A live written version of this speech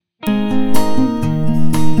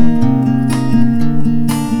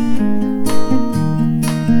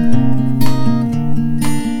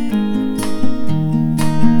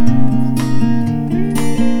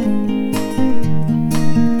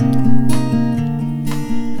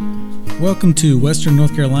Welcome to Western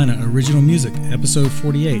North Carolina Original Music, Episode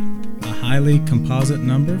 48, a highly composite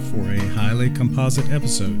number for a highly composite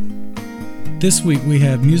episode. This week we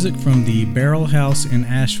have music from the Barrel House in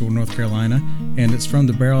Asheville, North Carolina, and it's from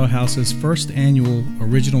the Barrel House's first annual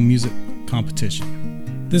Original Music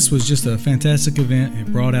Competition. This was just a fantastic event.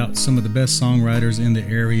 It brought out some of the best songwriters in the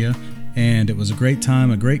area, and it was a great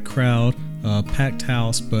time, a great crowd, a packed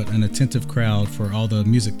house, but an attentive crowd for all the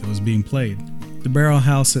music that was being played. The Barrel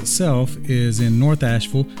House itself is in North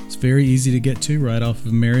Asheville. It's very easy to get to right off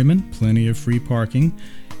of Merriman, plenty of free parking,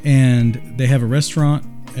 and they have a restaurant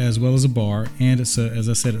as well as a bar, and it's as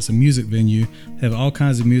I said, it's a music venue. They have all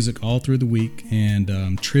kinds of music all through the week,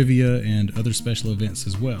 and trivia and other special events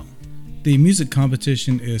as well. The music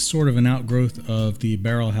competition is sort of an outgrowth of the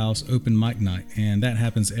Barrel House Open Mic Night, and that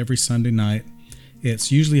happens every Sunday night.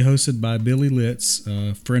 It's usually hosted by Billy Litz,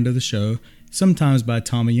 a friend of the show, sometimes by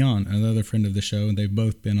Tommy Yon, another friend of the show, and they've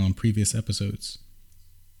both been on previous episodes.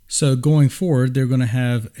 So going forward, they're going to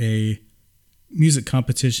have a music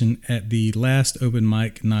competition at the last open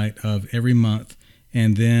mic night of every month,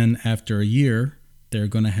 and then after a year, they're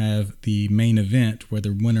going to have the main event where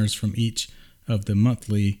the winners from each of the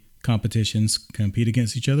monthly competitions compete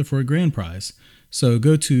against each other for a grand prize. So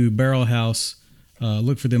go to Barrel House,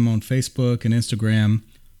 look for them on Facebook and Instagram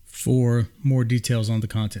for more details on the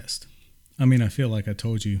contest. I feel like I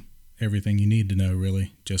told you everything you need to know,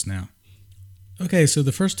 really, just now. Okay, so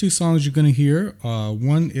the first two songs you're going to hear,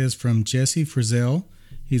 one is from Jesse Frizzell.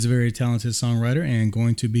 He's a very talented songwriter and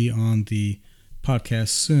going to be on the podcast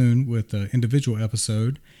soon with an individual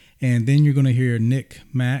episode. And then you're going to hear Nick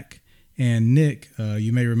Mack. And Nick,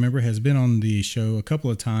 you may remember, has been on the show a couple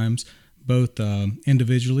of times, both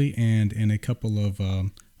individually and in a couple of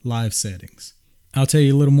live settings. I'll tell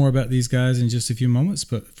you a little more about these guys in just a few moments,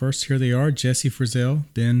 but first here they are, Jesse Frizzell,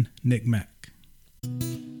 then Nick Mack.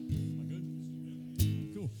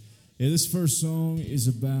 Cool. Yeah, this first song is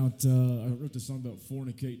about, I wrote this song about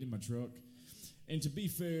fornicating in my truck. And to be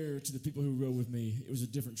fair to the people who rode with me, it was a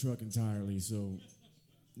different truck entirely, so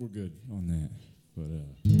we're good on that. But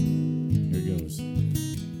here it goes.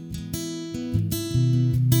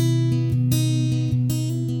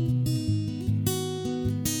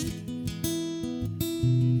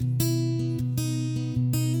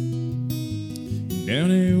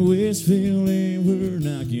 Down in Westville and we're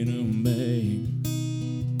knocking them back,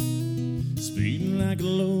 speeding like a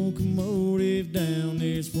locomotive down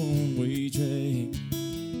this one-way track.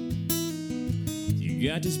 You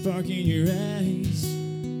got this spark in your eyes,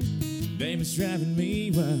 damn, it's driving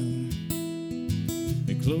me wild.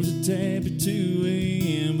 They close the tab at 2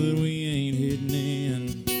 a.m., but we ain't heading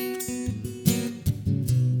in.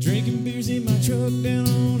 Drinking beers in my truck down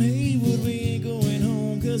on Haywood, we ain't going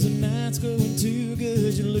home 'cause the night's going too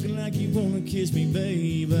good. You're looking like you wanna kiss me,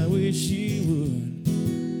 babe, I wish you would.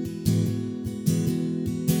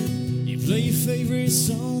 You play your favorite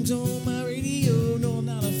songs on my radio. No, I'm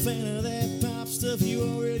not a fan of that pop stuff, you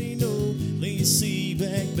already know. Lay your seat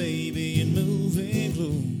back, baby, and move in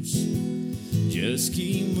close. Just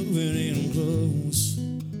keep moving in close.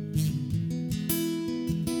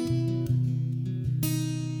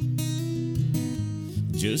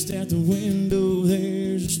 Just out the window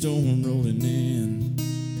there's a storm rolling in,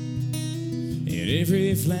 and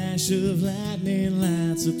every flash of lightning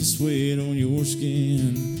lights up the sweat on your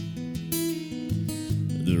skin.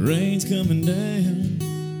 The rain's coming down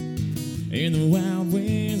and the wild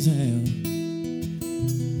winds howl,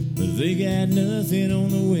 but they got nothing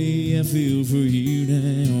on the way I feel for you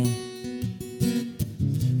now.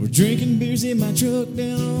 We're drinking beers in my truck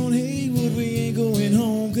down on Haywood, we ain't going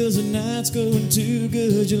home 'cause the night's going too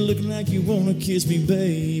good. You're looking like you wanna kiss me,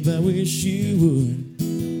 babe, I wish you would.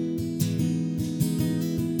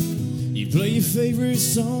 You play your favorite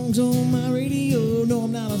songs on my radio. No,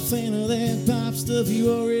 I'm not a fan of that pop stuff, you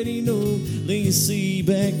already know. Lay your seat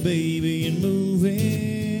back, baby, and move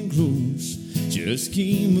in close. Just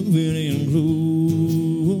keep moving in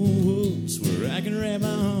close, where I can wrap my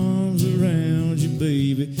arms around you,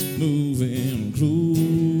 baby, moving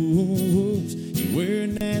close. You're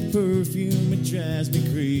wearing that perfume, it drives me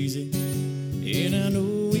crazy, and I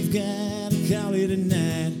know we've got to call it a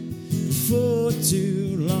night before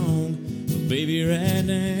too long. But baby, right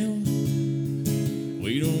now,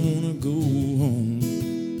 we don't want to go home.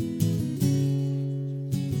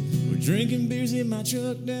 We're drinking beers in my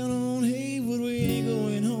truck down on Haywood, we ain't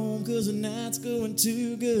going home 'cause the night's going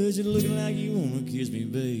too good. You're looking like you want to kiss me,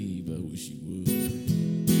 babe, I wish you would.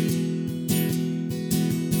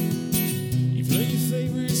 You play your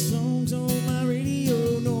favorite songs on my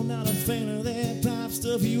radio. No, I'm not a fan of that pop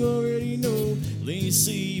stuff, you already know. Lay your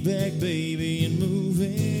seat back, baby, and move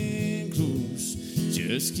in close.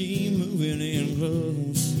 Just keep moving in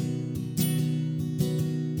close.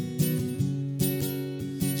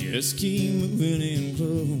 Just keep moving in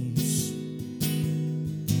close.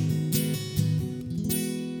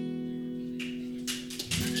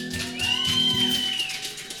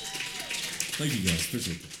 Thank you guys,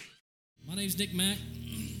 appreciate it. My name's Nick Mack.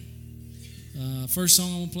 First song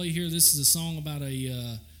I'm going to play here, this is a song about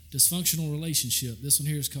a dysfunctional relationship. This one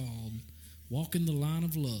here is called Walking the Line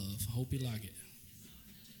of Love. I hope you like it.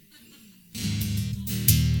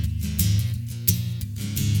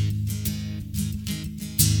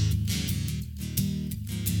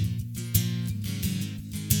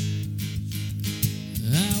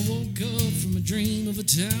 I woke up from a dream of a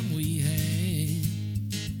time we had.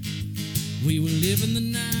 We were living the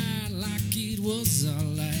night like it was our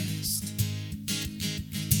last.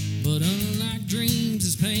 But unlike dreams,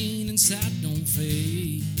 this pain inside don't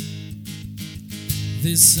fade.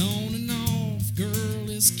 This on and off, girl,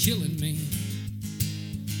 is killing me.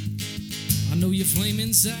 I know your flame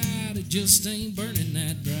inside, it just ain't burning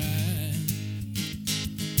that bright.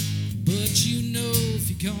 But you know if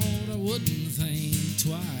you called, I wouldn't think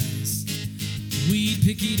twice. We'd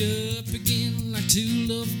pick it up again like two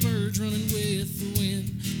lovebirds running with the wind.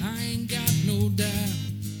 I ain't got no doubt.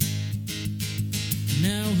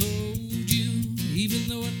 Now hold you, even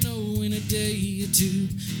though I know in a day or two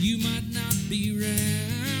you might not be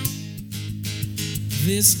around.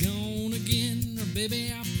 This gone again, or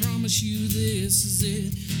baby, I promise you this is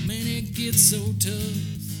it. Man, it gets so tough.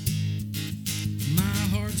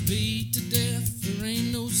 My heart's beat to death. There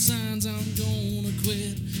ain't no signs I'm gonna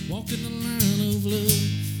quit. Walking the line of love.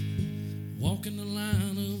 Walking the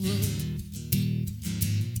line of love.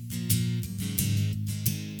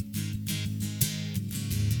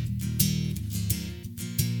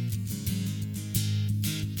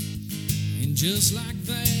 And just like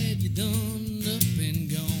that, you're done up and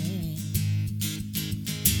gone,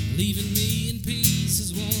 leaving me in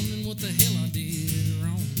pieces, wondering what the hell I did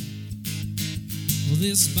wrong. Well,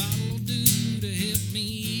 this bottle will do to help me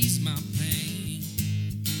ease my pain.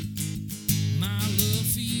 My love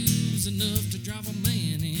for you's enough to drive a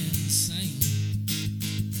man insane.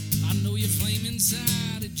 I know your flame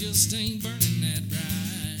inside, it just ain't burning that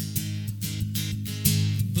bright.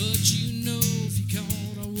 But you know if you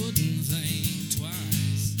called, I wouldn't think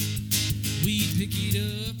twice. We'd pick it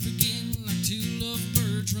up again like two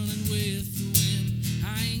lovebirds running with the wind.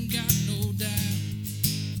 I ain't got no doubt.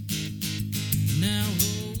 Now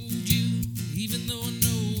hold you, even though I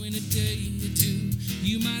know in a day or two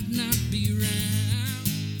you might not be around.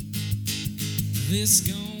 This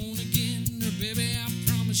gone again, or baby, I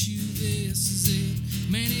promise you this is it.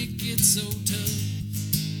 Man, it gets so tough.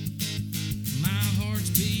 My heart's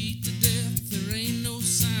beat to death. There ain't no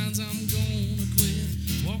signs I'm gonna quit.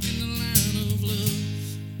 Walking the line of love.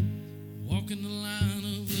 Walking the line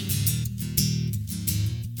of love.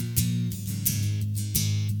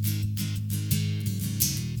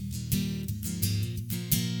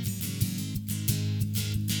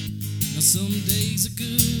 Now some days are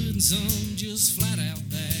good and some just flat out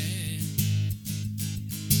bad.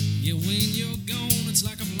 Yeah, when you're gone, it's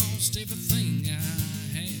like I've lost everything I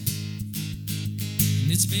had.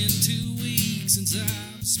 And it's been 2 weeks since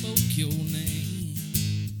I've spoke your name.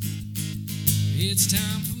 It's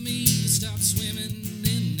time for me to stop swimming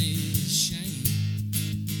in this shame.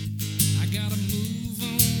 I gotta move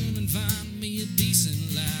on and find me a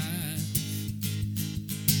decent life.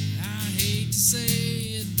 I hate to say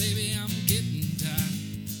it, baby, I'm getting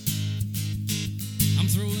tired. I'm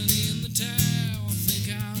throwing in the towel, I think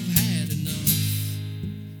I've had enough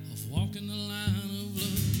of walking the line of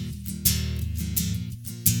love.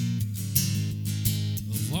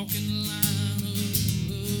 Of walking the line of love.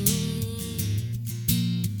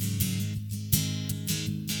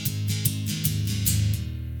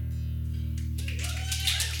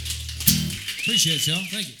 Appreciate y'all,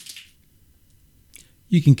 thank you.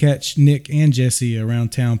 You can catch Nick and Jesse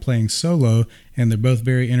around town playing solo, and they're both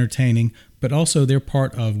very entertaining, but also they're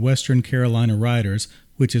part of Western Carolina Riders,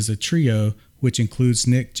 which is a trio which includes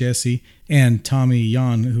Nick, Jesse, and Tommy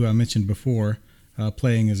Jan, who I mentioned before,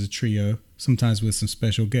 playing as a trio, sometimes with some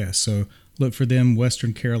special guests. So look for them,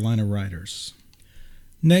 Western Carolina Riders.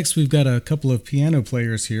 Next, we've got a couple of piano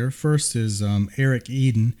players here. First is Eric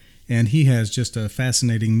Eden, and he has just a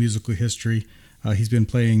fascinating musical history. He's been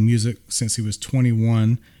playing music since he was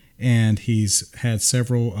 21, and he's had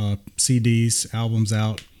several CDs, albums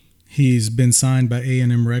out. He's been signed by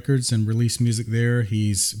A&M Records and released music there.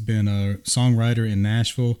 He's been a songwriter in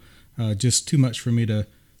Nashville. Just too much for me to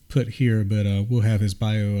put here, but we'll have his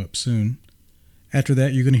bio up soon. After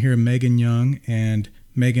that, you're going to hear Megan Young, and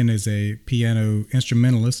Megan is a piano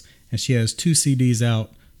instrumentalist, and she has 2 CDs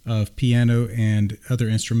out of piano and other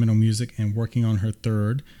instrumental music and working on her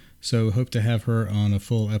third. So hope to have her on a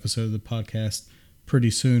full episode of the podcast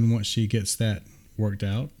pretty soon once she gets that worked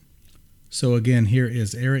out. So again, here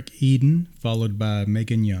is Eric Eden, followed by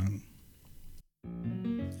Megan Young.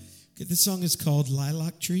 Okay, this song is called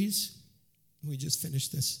Lilac Trees. We just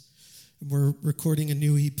finished this. We're recording a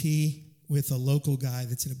new EP with a local guy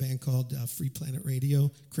that's in a band called Free Planet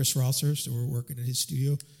Radio, Chris Rosser. So we're working at his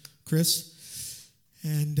studio, Chris.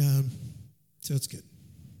 And so it's good.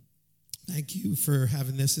 Thank you for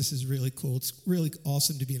having this. This is really cool. It's really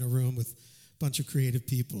awesome to be in a room with a bunch of creative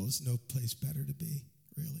people. There's no place better to be,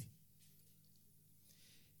 really.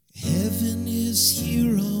 Heaven is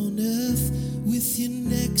here on earth with you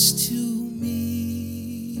next to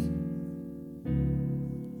me.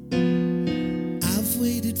 I've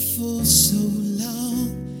waited for so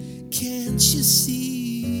long, can't you see?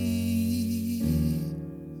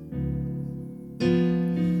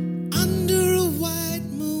 Under a white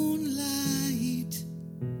moonlight,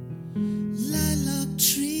 lilac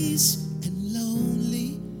trees and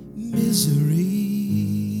lonely misery.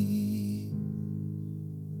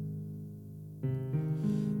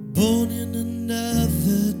 Born in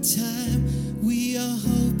another time, we are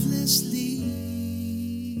hopelessly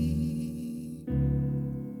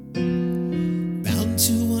bound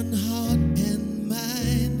to one heart and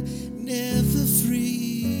mind, never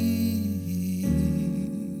free.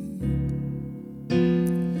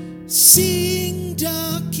 Seeing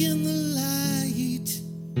dark in the light,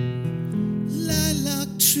 lilac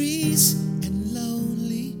trees and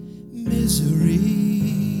lonely misery.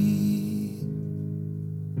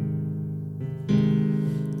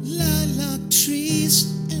 Trees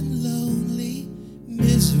and lonely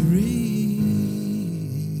misery.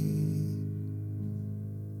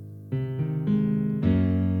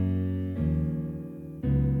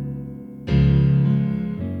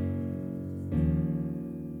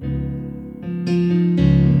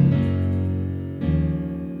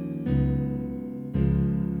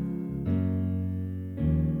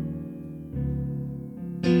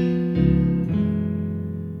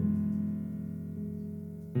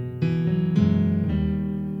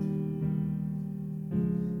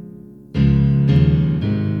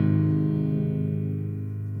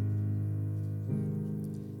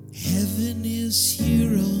 Heaven is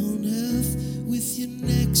here on earth with you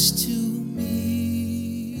next to me.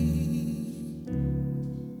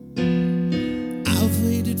 I've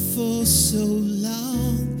waited for so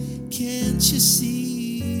long, can't you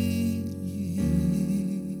see?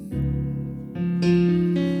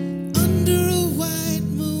 Under a white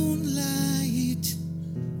moonlight,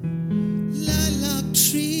 lilac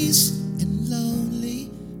trees and lonely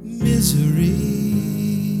misery.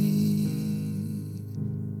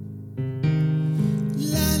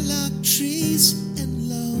 Trees and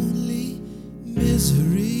lonely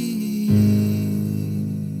misery.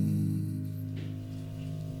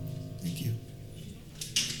 Thank you.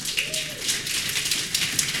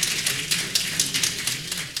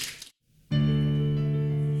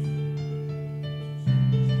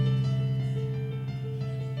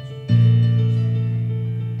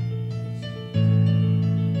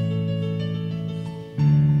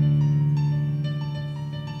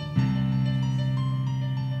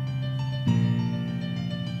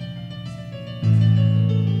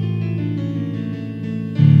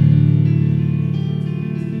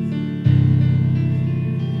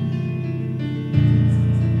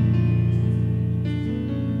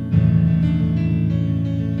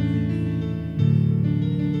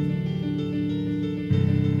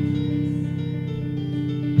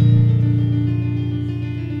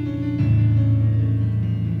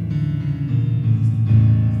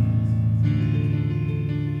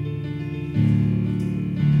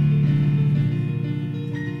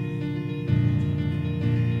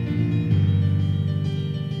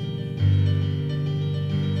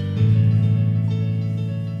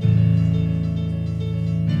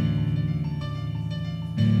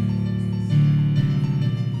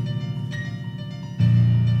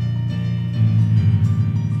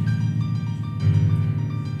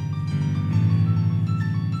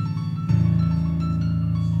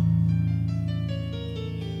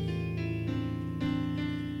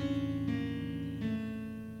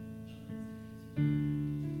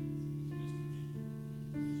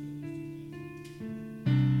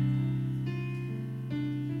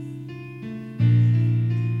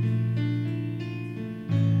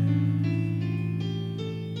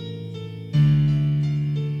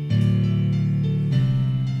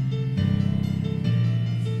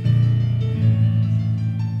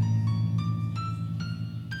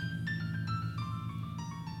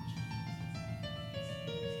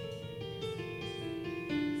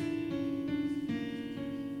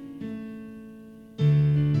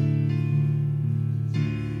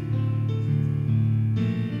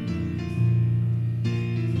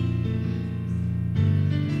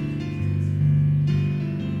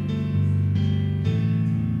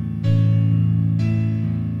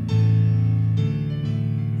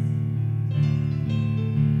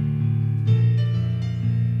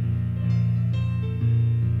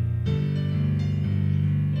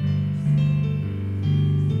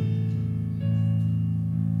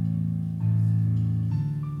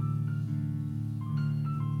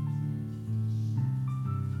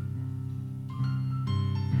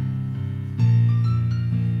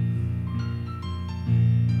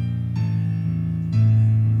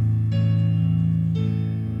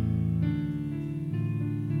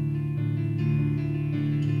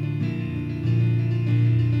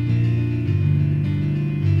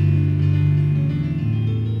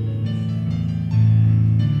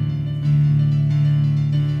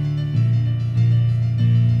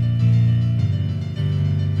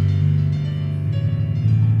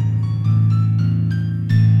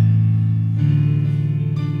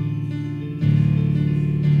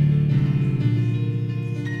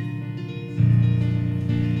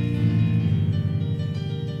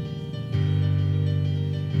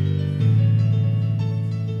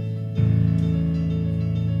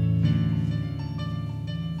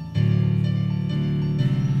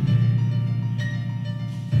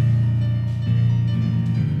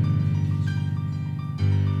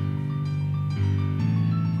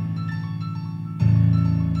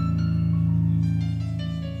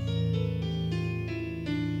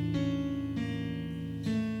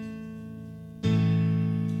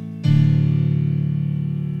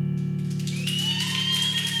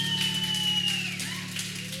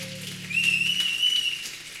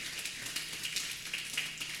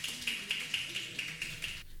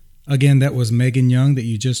 Again, that was Megan Young that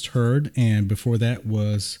you just heard, and before that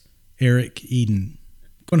was Eric Eden.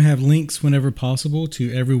 I'm going to have links whenever possible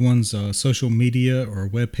to everyone's social media or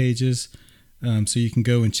web pages, so you can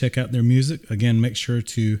go and check out their music. Again, make sure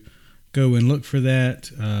to go and look for that.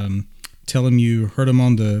 Tell them you heard them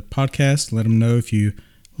on the podcast. Let them know if you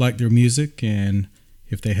like their music, and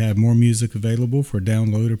if they have more music available for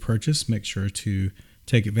download or purchase, make sure to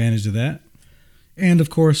take advantage of that. And of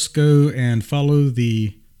course, go and follow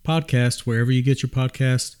the podcast wherever you get your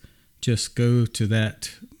podcast. Just go to that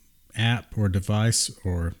app or device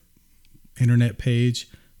or internet page,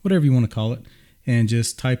 whatever you want to call it, and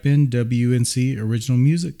just type in WNC Original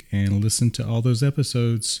Music and listen to all those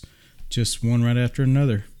episodes, just one right after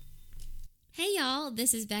another. Hey y'all,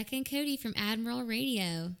 this is Becca and Cody from Admiral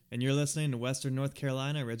Radio. And you're listening to Western North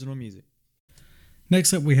Carolina Original Music.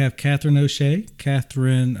 Next up, we have Catherine O'Shea.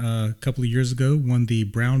 Catherine, a couple of years ago, won the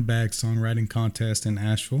Brown Bag Songwriting Contest in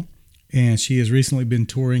Asheville. And she has recently been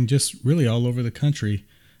touring just really all over the country,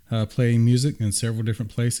 playing music in several different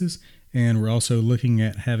places. And we're also looking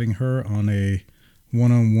at having her on a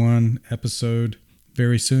one-on-one episode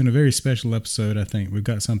very soon, a very special episode, I think. We've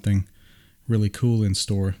got something really cool in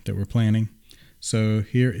store that we're planning. So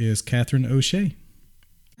here is Catherine O'Shea.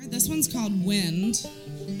 This one's called Wind,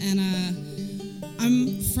 and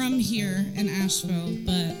I'm from here in Asheville,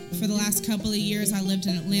 but for the last couple of years I lived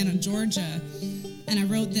in Atlanta, Georgia, and I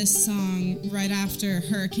wrote this song right after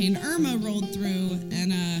Hurricane Irma rolled through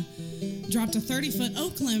and dropped a 30-foot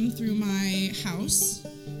oak limb through my house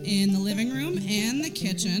in the living room and the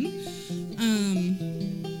kitchen.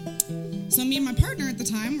 So me and my partner at the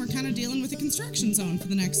time were kind of dealing with a construction zone for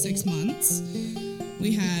the next 6 months.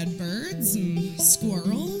 We had birds and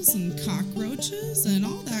squirrels and cockroaches and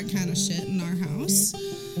all that kind of shit in our house,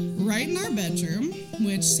 right in our bedroom,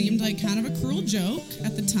 which seemed like kind of a cruel joke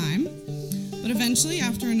at the time. But eventually,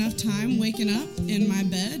 after enough time waking up in my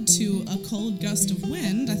bed to a cold gust of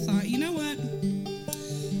wind, I thought, you know what?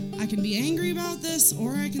 I can be angry about this,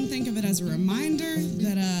 or I can think of it as a reminder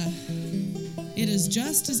that it is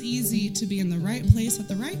just as easy to be in the right place at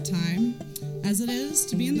the right time as it is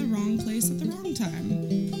to be in the wrong place at the wrong time.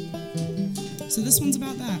 So this one's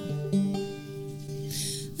about that.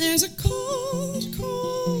 There's a cold,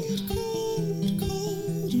 cold, cold,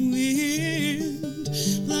 cold wind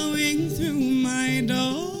blowing through my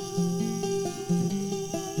door.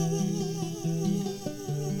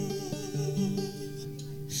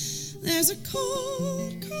 There's a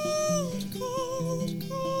cold, cold, cold,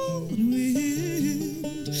 cold wind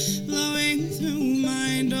blowing through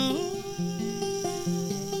my door.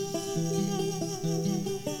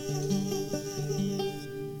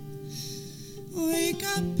 Wake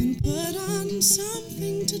up and put on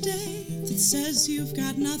something today that says you've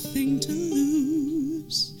got nothing to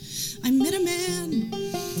lose. I met a man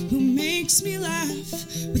who makes me laugh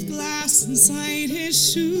with glass inside his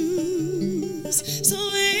shoes. So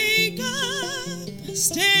wake up,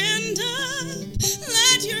 stand up,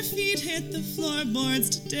 let your feet hit the floorboards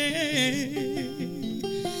today.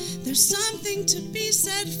 There's something to be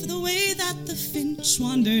said for the way that the finch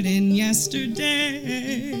wandered in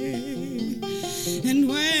yesterday. And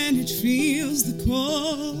when it feels the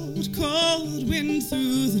cold, cold wind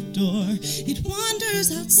through the door, it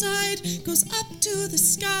wanders outside, goes up to the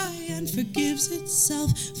sky, and forgives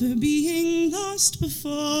itself for being lost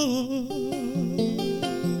before.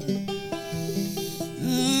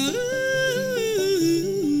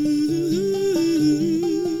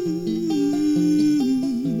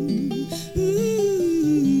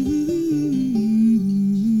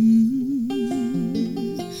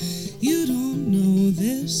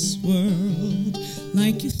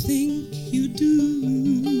 Like you think you do.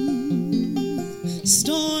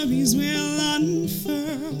 Stories will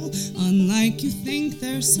unfurl unlike you think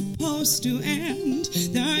they're supposed to end.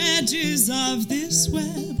 There are edges of this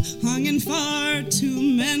web hung in far too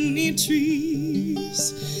many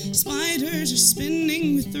trees. Spiders are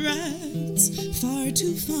spinning with threads far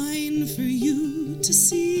too fine for you to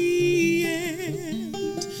see. And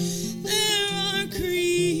there are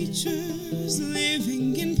creatures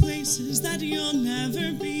living in places that you'll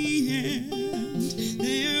never be, and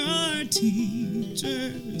there are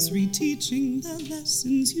teachers reteaching the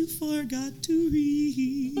lessons you forgot to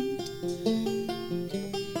read.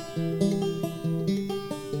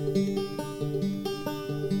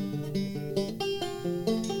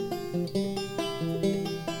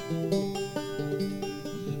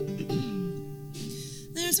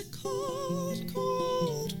 There's a cold,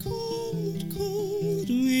 cold, cold, cold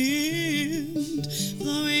wind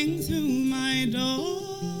blowing through my door.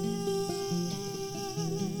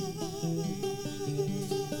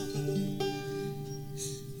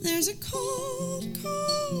 There's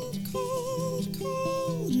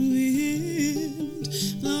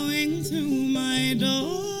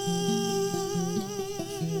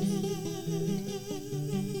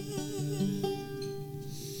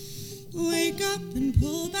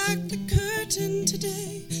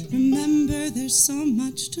there's so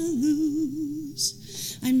much to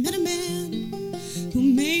lose. I met a man who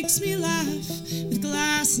makes me laugh with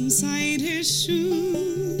glass inside his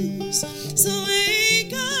shoes. So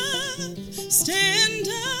wake up, stand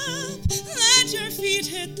up, let your feet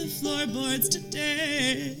hit the floorboards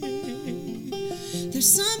today. There's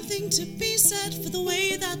something to be said for the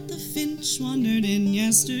way that the finch wandered in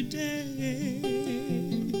yesterday.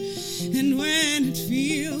 And when it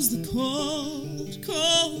feels the cold,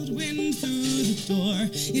 cold wind through the door,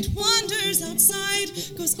 it wanders outside,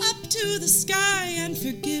 goes up to the sky, and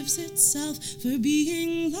forgives itself for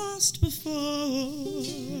being lost before.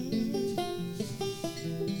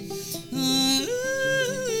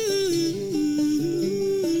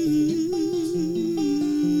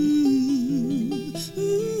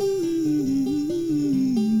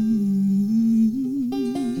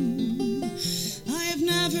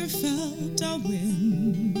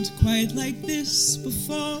 Quite like this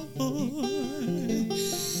before.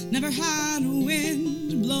 Never had a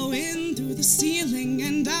wind blowing through the ceiling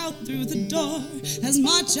and out through the door. As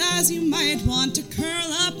much as you might want to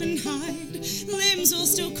curl up and hide, limbs will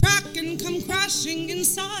still crack and come crashing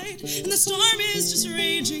inside. And the storm is just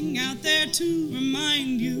raging out there to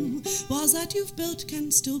remind you walls that you've built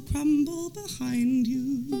can still crumble behind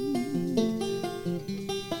you.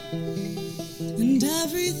 And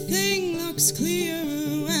everything looks clearer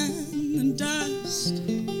when the dust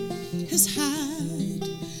has had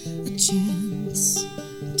a chance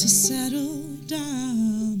to settle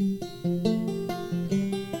down.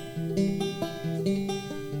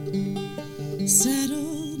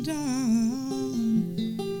 Settle down.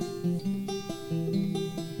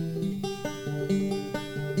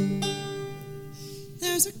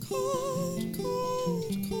 There's a cold,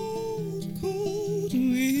 cold, cold, cold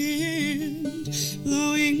wind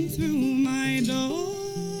blowing through my door.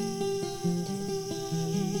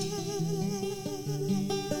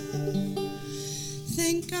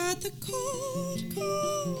 Thank God the cold,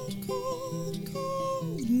 cold, cold,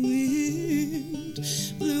 cold wind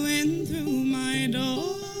blew in through my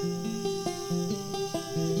door.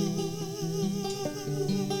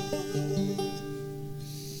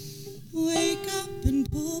 Wake up and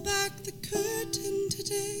pull back the curtain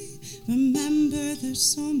today. Remember, there's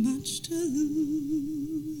so much to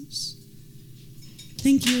lose.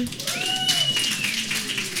 Thank you.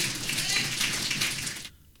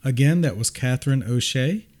 Again, that was Catherine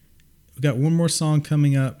O'Shea. We've got one more song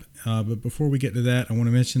coming up, but before we get to that, I want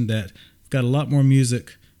to mention that we've got a lot more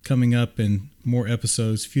music coming up and more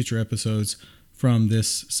episodes, future episodes from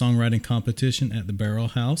this songwriting competition at the Barrel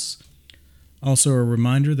House. Also, a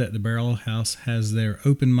reminder that the Barrel House has their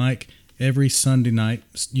open mic every Sunday night,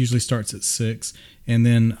 usually starts at 6, and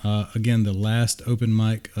then again, the last open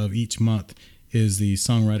mic of each month is the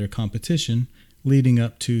songwriter competition, leading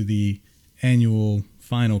up to the annual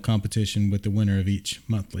final competition with the winner of each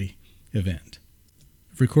monthly event.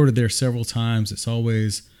 I've recorded there several times. It's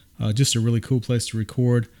always just a really cool place to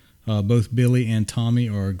record. Both Billy and Tommy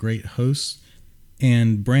are great hosts,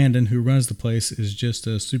 and Brandon, who runs the place, is just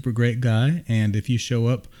a super great guy. And if you show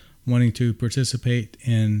up wanting to participate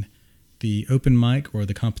in the open mic or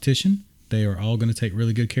the competition, they are all going to take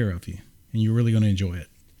really good care of you, and you're really going to enjoy it.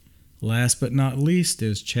 Last but not least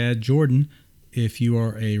is Chad Jordan. If you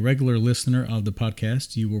are a regular listener of the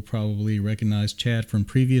podcast, you will probably recognize Chad from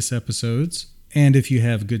previous episodes. And if you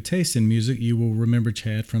have good taste in music, you will remember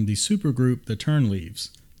Chad from the supergroup The Turnleaves.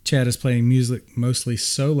 Chad is playing music mostly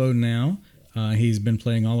solo now. He's been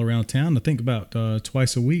playing all around town, I think about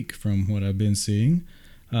twice a week from what I've been seeing.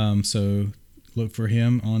 So look for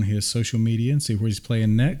him on his social media and see where he's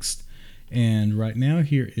playing next. And right now,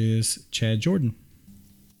 here is Chad Jordan.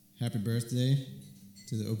 Happy birthday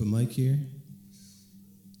to the open mic here.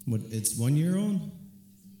 It's 1 year old?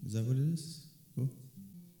 Is that what it is? Cool.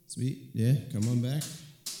 Sweet. Yeah, come on back.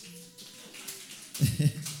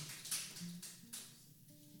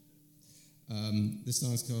 This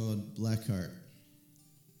song's called Black Heart.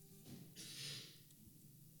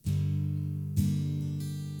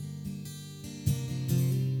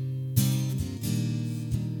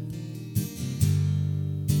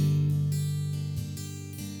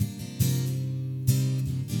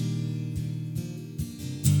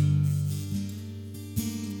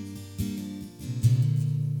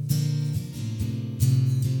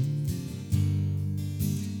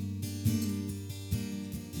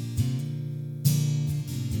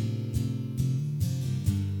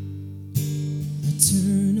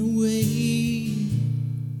 Turn away,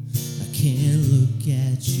 I can't look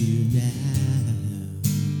at you now.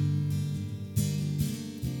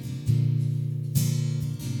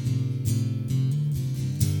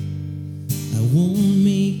 I won't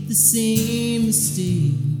make the same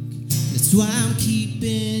mistake. That's why I'm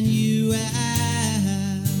keeping you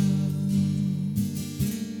out.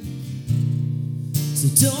 So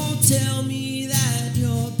don't tell me that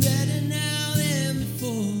you're better now than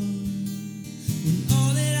before, when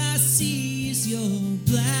all that I see is your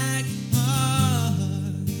black heart.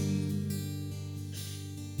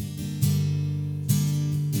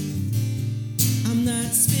 I'm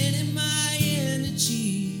not spending my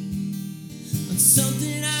energy on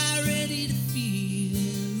something I already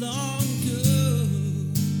defeated long ago.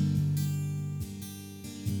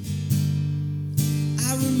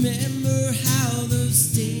 I remember how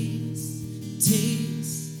those days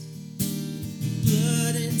taste,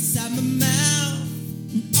 blood inside my mouth,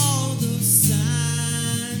 and all those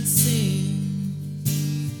signs saying,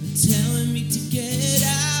 telling me to get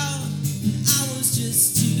out, and I was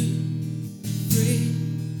just too afraid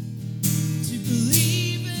to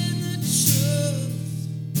believe in the truth.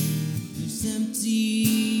 Those empty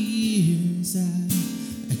years, I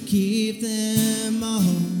gave them all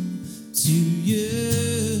to you.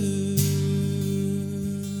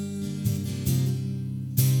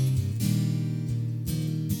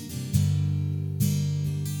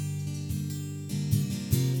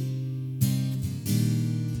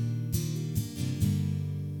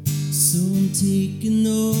 So I'm taking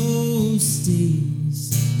those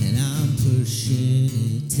days and I'm pushing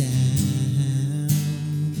it down.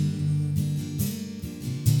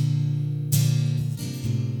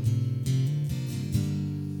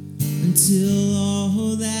 Until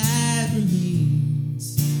all that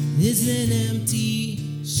remains is an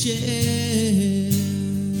empty shell.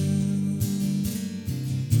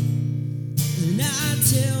 And I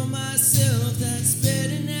tell myself that's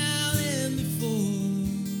better now than before,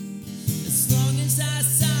 as long as I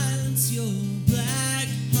silence your black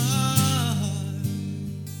heart.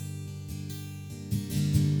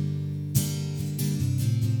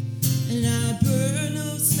 And I burn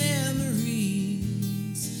those memories.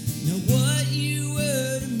 Now what you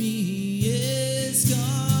were to me is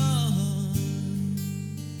gone.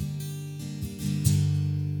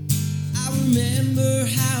 I remember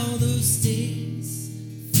how those days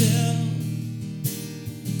felt,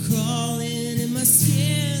 crawling in my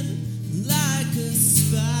skin like a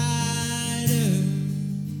spider,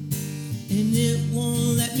 and it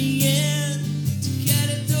won't let me in to get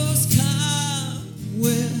at those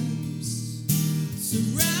cobwebs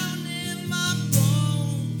surrounding my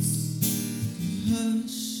bones.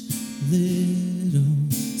 Hush, little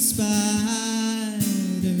spider,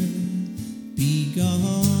 be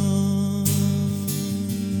gone.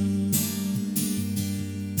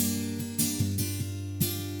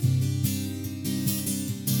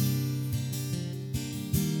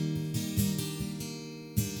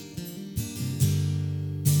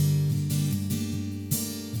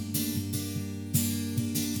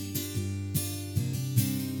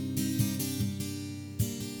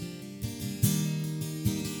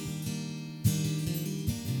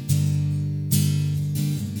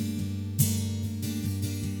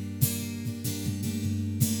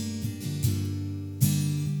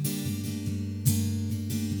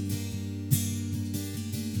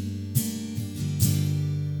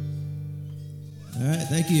 All right,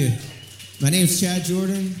 thank you. My name's Chad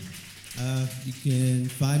Jordan. You can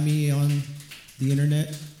find me on the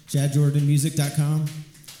internet, chadjordanmusic.com.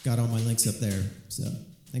 Got all my links up there. So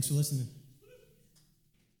thanks for listening.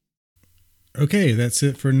 Okay, that's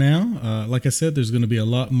it for now. Like I said, there's going to be a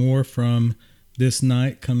lot more from this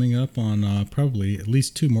night coming up on probably at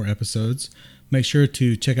least 2 more episodes. Make sure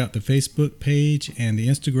to check out the Facebook page and the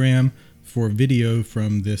Instagram for video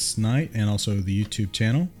from this night, and also the YouTube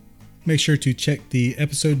channel. Make sure to check the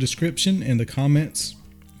episode description and the comments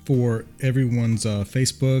for everyone's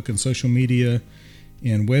Facebook and social media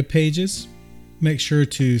and web pages. Make sure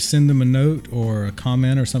to send them a note or a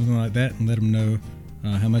comment or something like that and let them know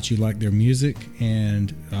how much you like their music.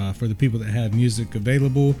 And for the people that have music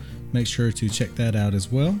available, make sure to check that out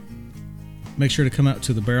as well. Make sure to come out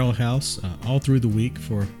to the Barrel House all through the week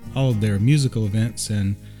for all of their musical events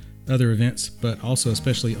and other events, but also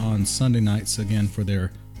especially on Sunday nights, again, for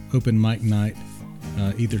their open mic night,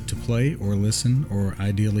 either to play or listen, or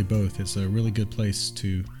ideally both. It's a really good place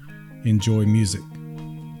to enjoy music.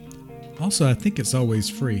 Also, I think it's always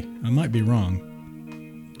free. I might be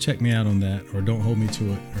wrong. Check me out on that, or don't hold me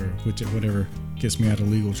to it, or whatever gets me out of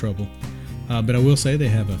legal trouble. But I will say they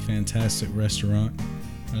have a fantastic restaurant.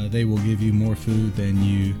 They will give you more food than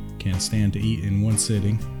you can stand to eat in one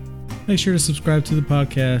sitting. Make sure to subscribe to the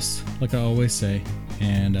podcast, like I always say.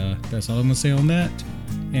 And that's all I'm going to say on that.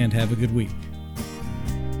 And have a good week.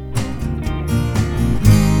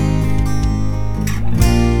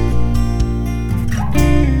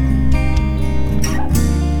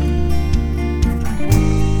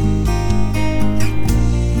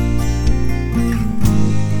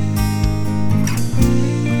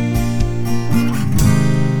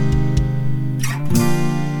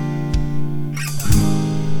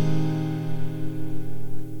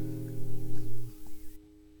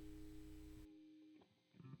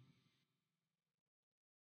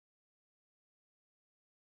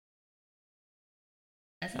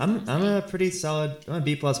 That sounds I'm a pretty solid. I'm a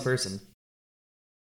B+ person.